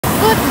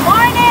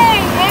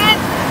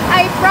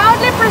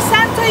proudly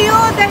present to you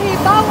the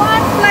Hibao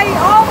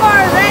Flyover,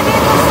 ready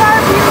to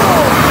serve you.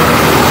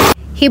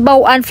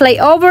 Hibao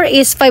Flyover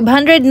is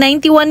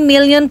 591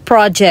 million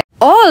project.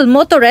 All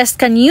motorists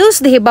can use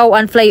the Hibao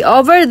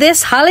Flyover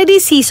this holiday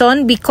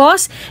season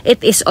because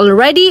it is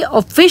already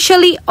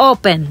officially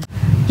open.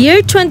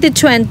 Year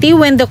 2020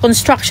 when the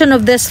construction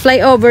of this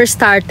flyover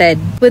started.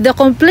 With the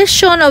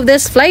completion of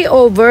this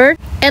flyover,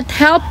 it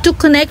helped to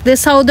connect the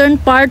southern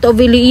part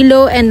of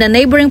Iloilo and the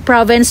neighboring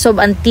province of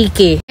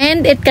Antique.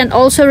 And it can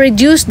also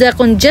reduce the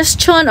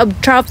congestion of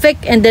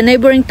traffic in the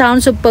neighboring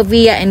towns of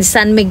Pavia and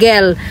San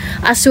Miguel,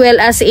 as well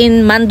as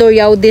in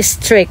Mandurriao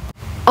district.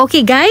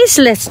 Okay guys,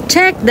 let's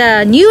check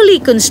the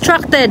newly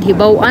constructed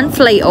Hibao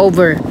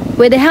Flyover.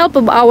 With the help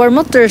of our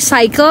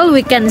motorcycle,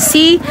 we can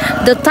see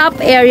the top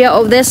area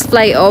of this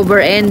flyover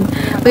and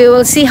we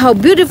will see how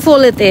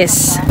beautiful it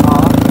is.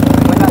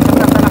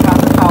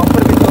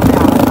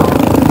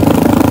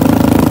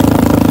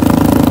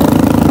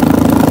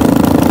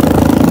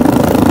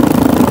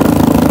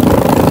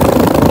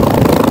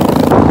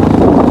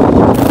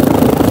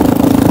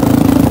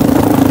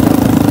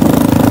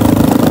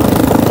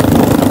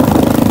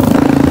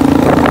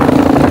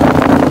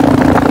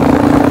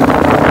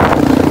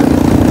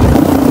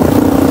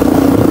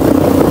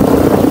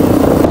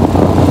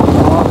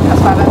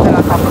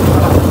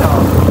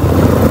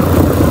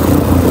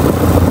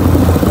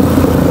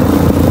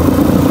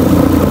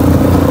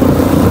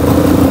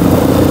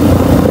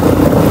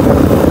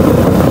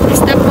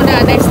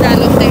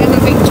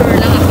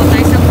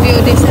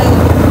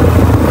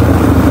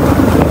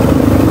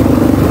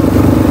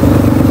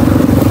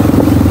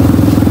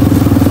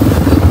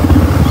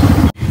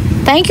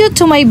 Thank you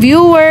to my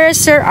viewer,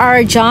 Sir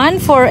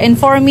Arjan, for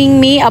informing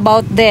me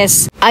about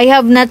this. I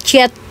have not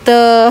yet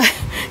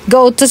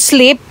go to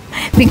sleep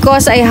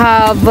because I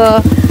have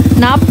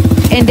nap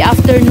in the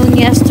afternoon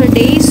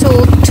yesterday.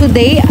 So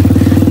today,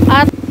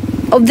 at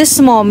of this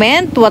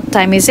moment, what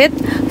time is it?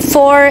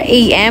 4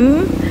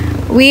 a.m.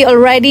 We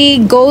already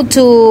go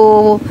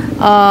to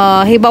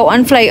Hibao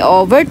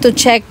Flyover to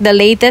check the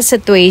latest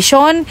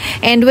situation,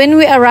 and when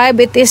we arrive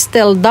it is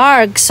still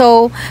dark,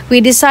 so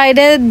we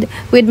decided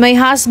with my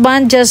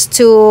husband just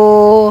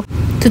to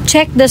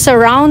check the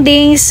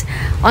surroundings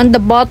on the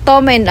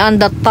bottom and on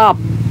the top.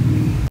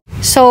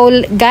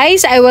 So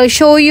guys, I will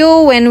show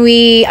you when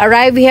we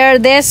arrive here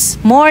this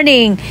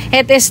morning.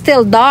 It is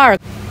still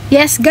dark.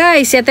 Yes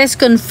guys, it is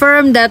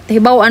confirmed that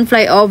Hibao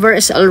Flyover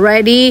is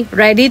already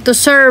ready to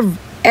serve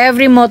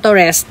every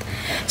motorist.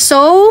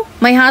 So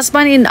my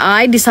husband and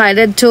I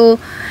decided to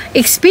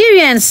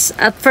experience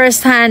at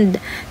first hand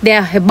the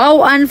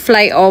Hibao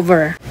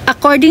Flyover.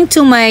 According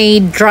to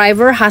my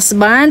driver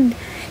husband,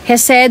 he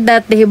said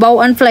that the Hibao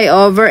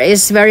Flyover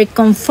is very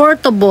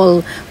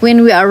comfortable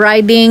when we are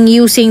riding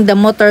using the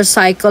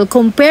motorcycle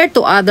compared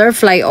to other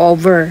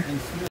flyover,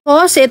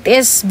 because it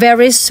is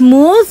very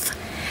smooth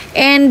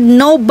and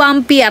no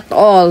bumpy at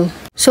all.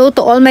 So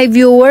to all my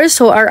viewers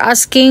who are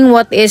asking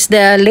what is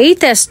the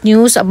latest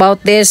news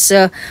about this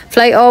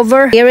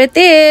flyover, here it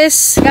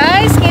is.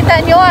 Guys,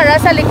 kita nyo ara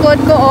sa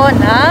likod ko. Oh,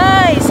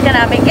 nice.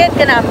 Kanami, get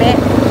kanami.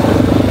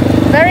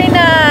 Very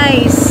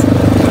nice.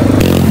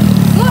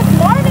 Good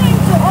morning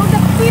to all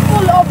the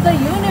people of the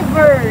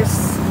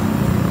universe.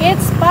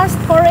 It's past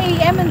 4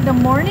 a.m. in the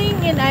morning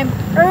and I'm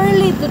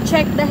early to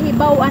check the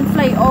Hibao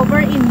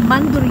Flyover in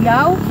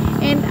Mandurriao,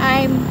 and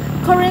I'm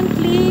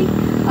currently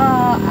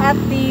at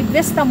the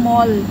Vista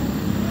Mall.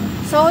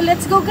 So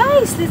let's go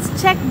guys, let's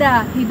check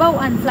the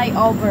Hibao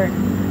Flyover.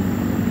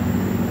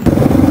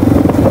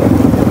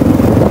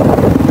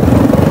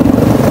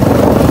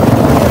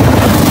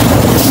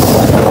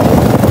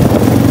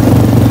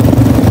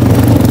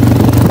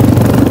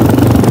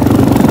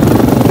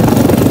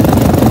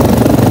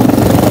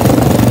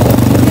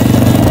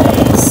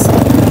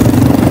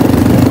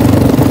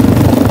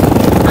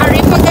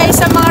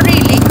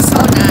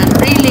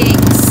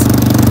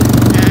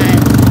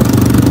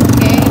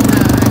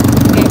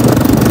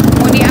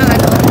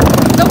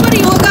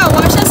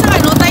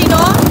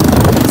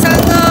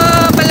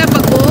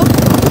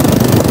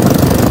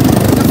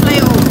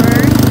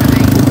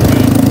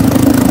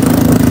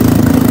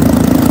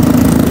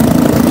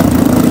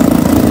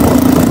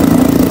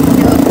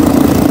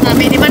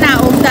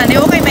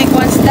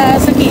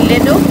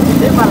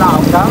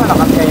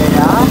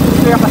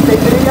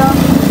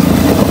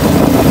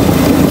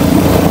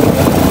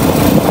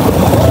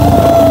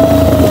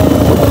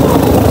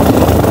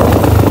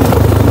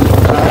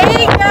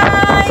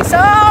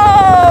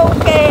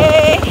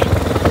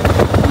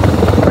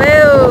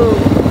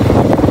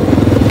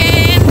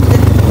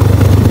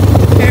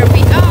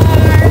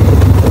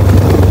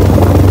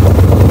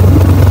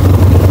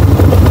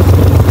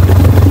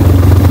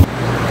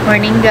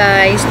 Morning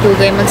guys,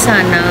 dugay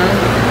magsana.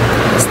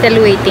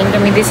 Still waiting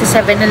kami din sa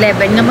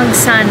 7-Eleven nga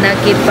magsana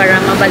kit para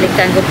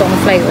mabalikan ko tong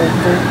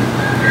flyover.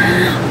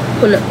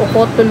 Wala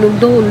ko tulog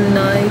the whole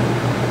night.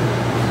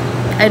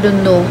 I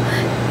don't know.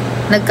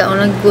 Nagkaon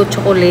lang ko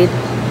chocolate,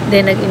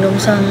 then nag-inom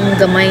sang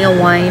gamay nga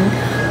wine.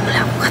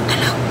 Wala ko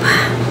katulog pa.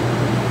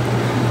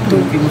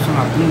 Dugi mo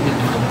sa atin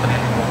dito.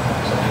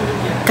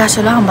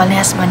 Kaso lang, ang bali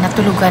husband,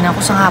 natulugan ako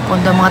sa hapon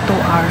daw mga 2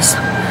 hours.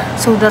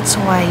 So that's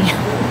why.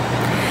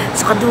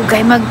 So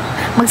kadugay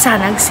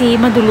magsanag si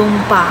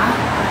madulong pa.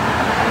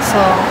 So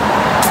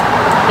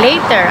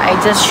later, I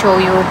just show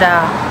you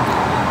the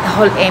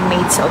whole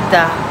image of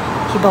the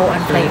Hibao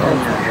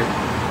Flyover.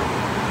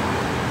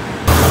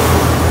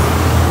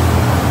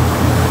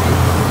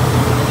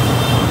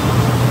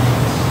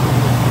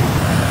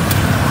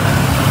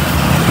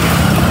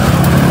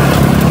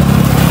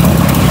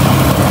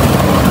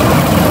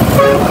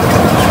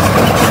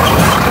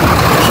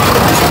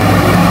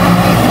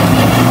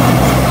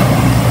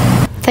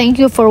 Thank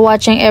you for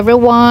watching,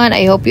 everyone.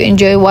 I hope you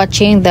enjoy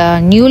watching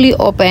the newly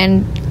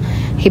opened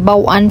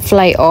Hibao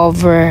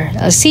Flyover.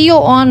 I'll see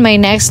you on my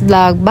next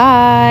vlog.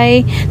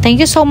 Bye! Thank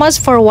you so much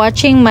for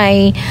watching,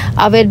 my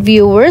avid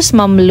viewers,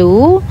 Ma'am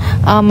Lou,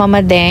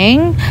 Mama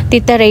Deng,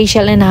 Tita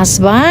Rachel and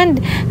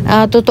husband,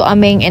 Tuto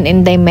Ameng and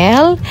Inday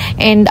Mel,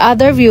 and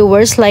other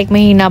viewers like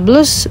Mahina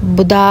Blues,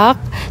 Budak,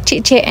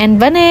 Chiche and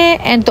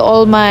Bane, and to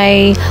all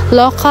my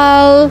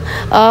local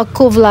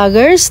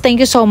co-vloggers. Thank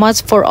you so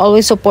much for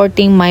always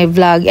supporting my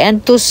vlog.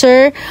 And to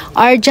Sir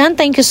Arjan,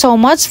 thank you so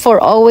much for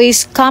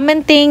always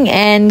commenting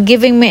and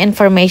giving me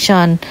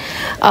information.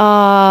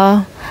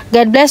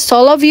 God bless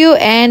all of you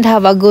and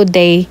have a good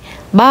day.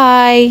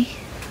 Bye!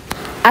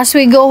 As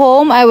we go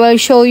home, I will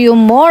show you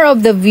more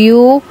of the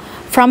view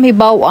from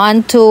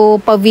Hibao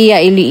to Pavia,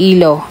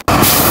 Iloilo.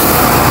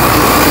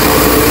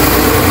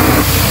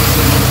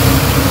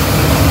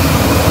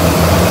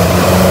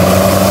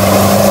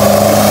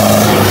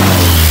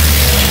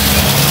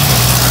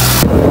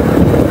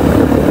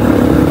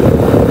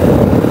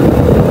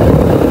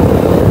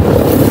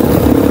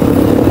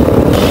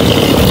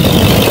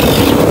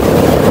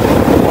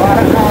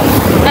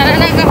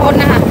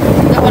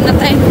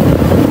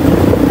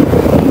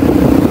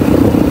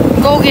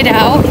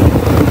 Hibao.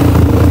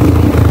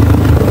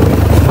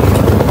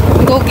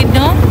 Gogid,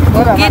 no?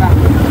 Gogid.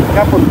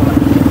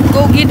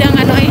 Gogid ang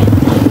ano eh.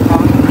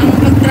 Ang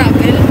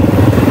pag-travel.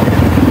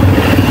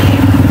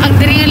 Ang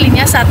diringan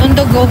linya sa aton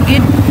to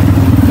Gogid.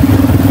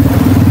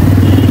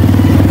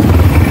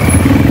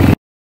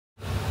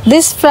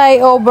 This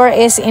flyover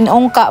is in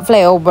Ongka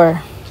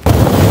Flyover.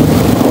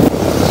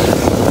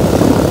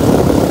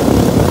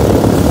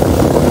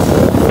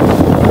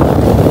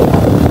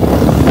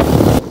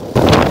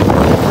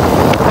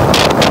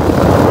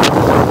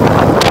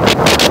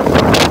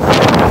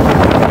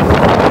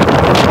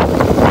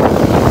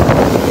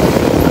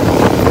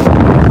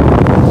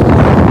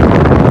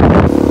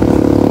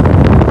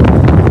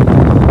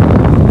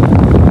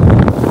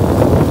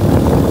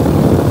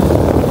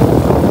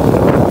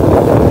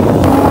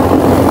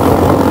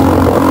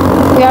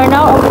 We are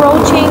now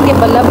approaching the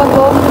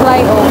Balabago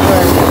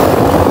Flyover.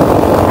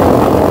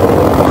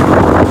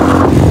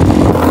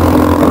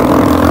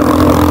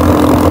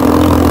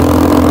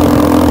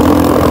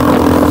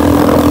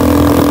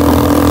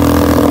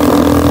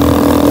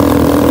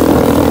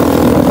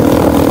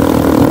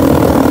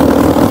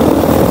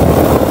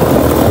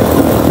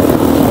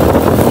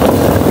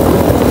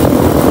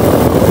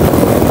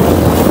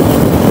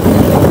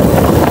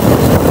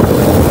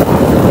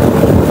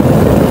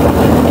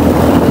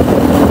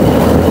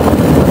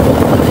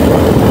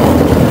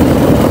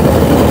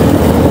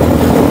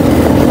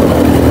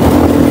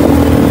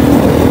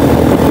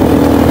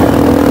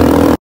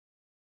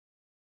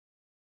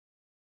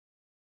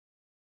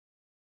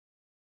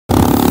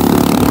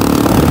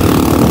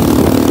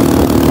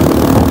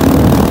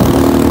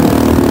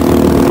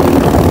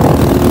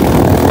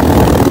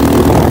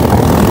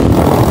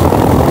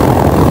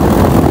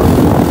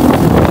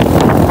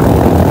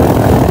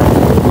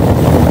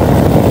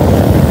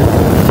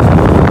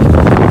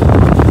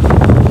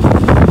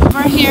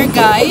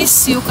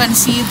 Guys, you can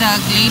see the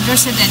Glade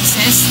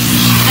residences,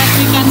 that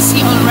we can see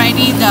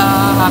already the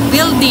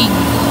building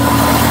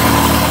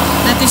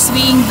that is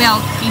being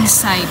built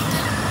inside.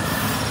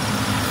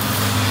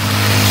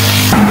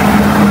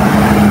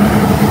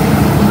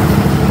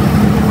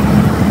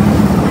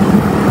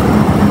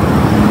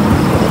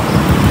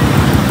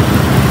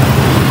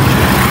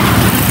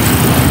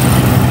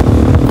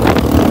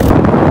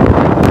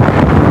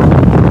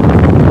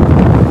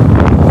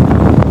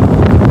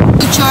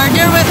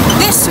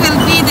 This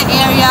will be the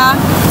area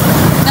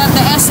that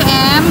the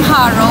SM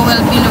Haro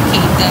will be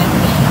located.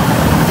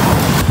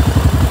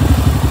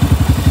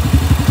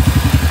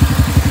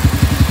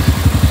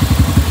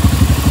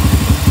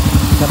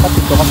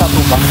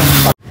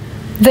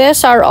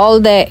 These are all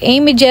the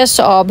images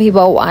of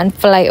Hibao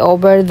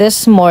Flyover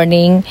this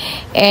morning,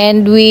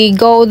 and we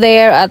go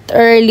there at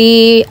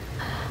early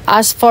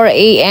as 4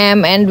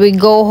 a.m. and we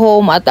go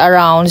home at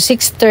around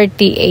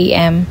 6:30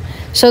 a.m.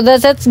 So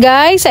that's it,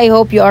 guys. I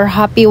hope you are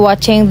happy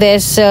watching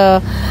this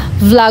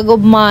vlog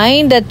of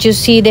mine, that you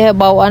see the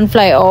Hibao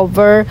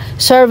Flyover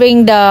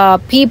serving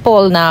the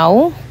people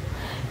now.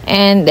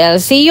 And I'll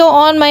see you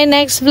on my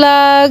next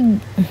vlog.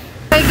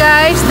 Okay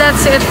guys,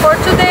 that's it for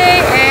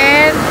today,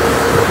 and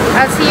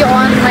I'll see you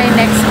on my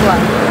next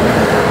vlog.